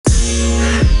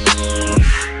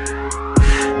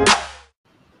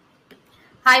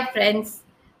Hi friends,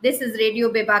 this is Radio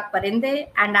Bebak Parinde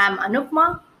and I'm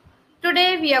Anupma.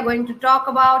 Today we are going to talk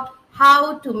about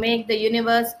how to make the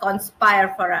universe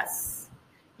conspire for us.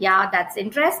 Yeah, that's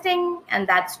interesting and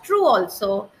that's true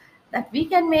also that we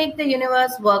can make the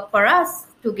universe work for us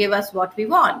to give us what we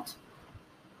want.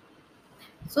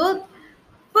 So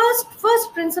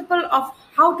first principle of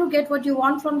how to get what you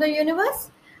want from the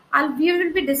universe, we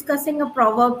will be discussing a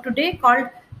proverb today called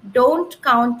don't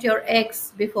count your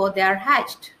eggs before they are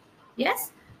hatched.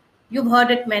 Yes, you've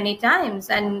heard it many times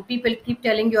and people keep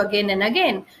telling you again and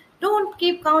again, don't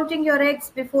keep counting your eggs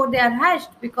before they are hatched,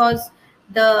 because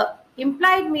the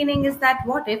implied meaning is that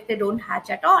what if they don't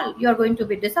hatch at all? You're going to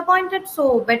be disappointed,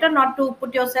 so better not to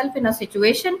put yourself in a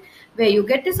situation where you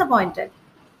get disappointed.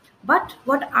 But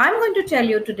what I'm going to tell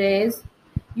you today is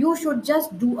you should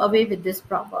just do away with this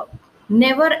proverb.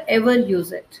 Never ever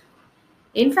use it.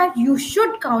 In fact, you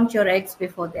should count your eggs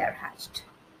before they are hatched.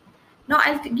 Now,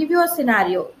 give you a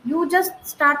scenario. You just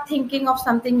start thinking of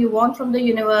something you want from the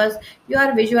universe, you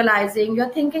are visualizing, you're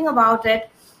thinking about it,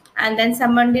 and then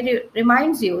somebody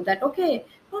reminds you that, okay,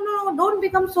 no, don't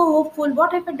become so hopeful.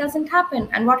 What if it doesn't happen?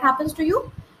 And what happens to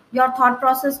you? Your thought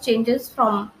process changes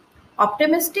from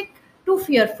optimistic to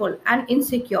fearful and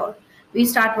insecure. We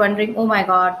start wondering, oh my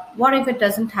God, what if it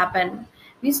doesn't happen?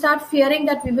 We start fearing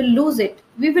that we will lose it.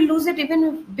 We will lose it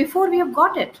even before we have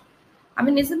got it. I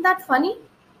mean, isn't that funny?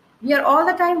 We are all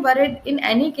the time worried in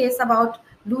any case about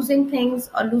losing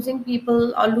things or losing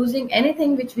people or losing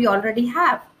anything which we already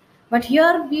have. But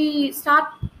here we start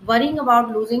worrying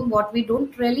about losing what we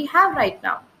don't really have right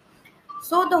now.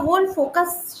 So the whole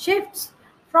focus shifts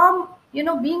from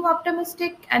being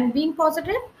optimistic and being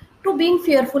positive to being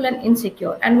fearful and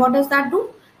insecure. And what does that do?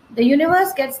 The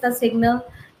universe gets the signal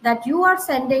that you are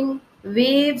sending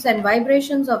waves and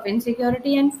vibrations of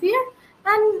insecurity and fear,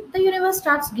 and the universe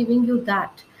starts giving you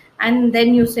that. And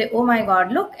then you say, oh my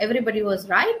God, look, everybody was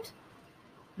right.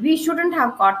 We shouldn't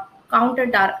have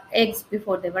counted our eggs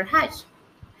before they were hatched.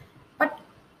 But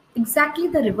exactly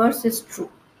the reverse is true.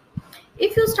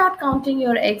 If you start counting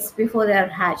your eggs before they are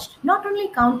hatched, not only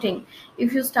counting,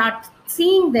 if you start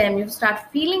seeing them, if you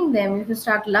start feeling them, if you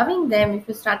start loving them, if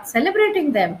you start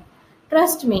celebrating them,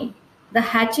 trust me, the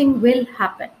hatching will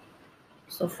happen.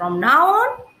 So from now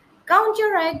on, count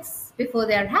your eggs before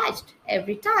they are hatched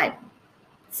every time.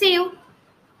 See you.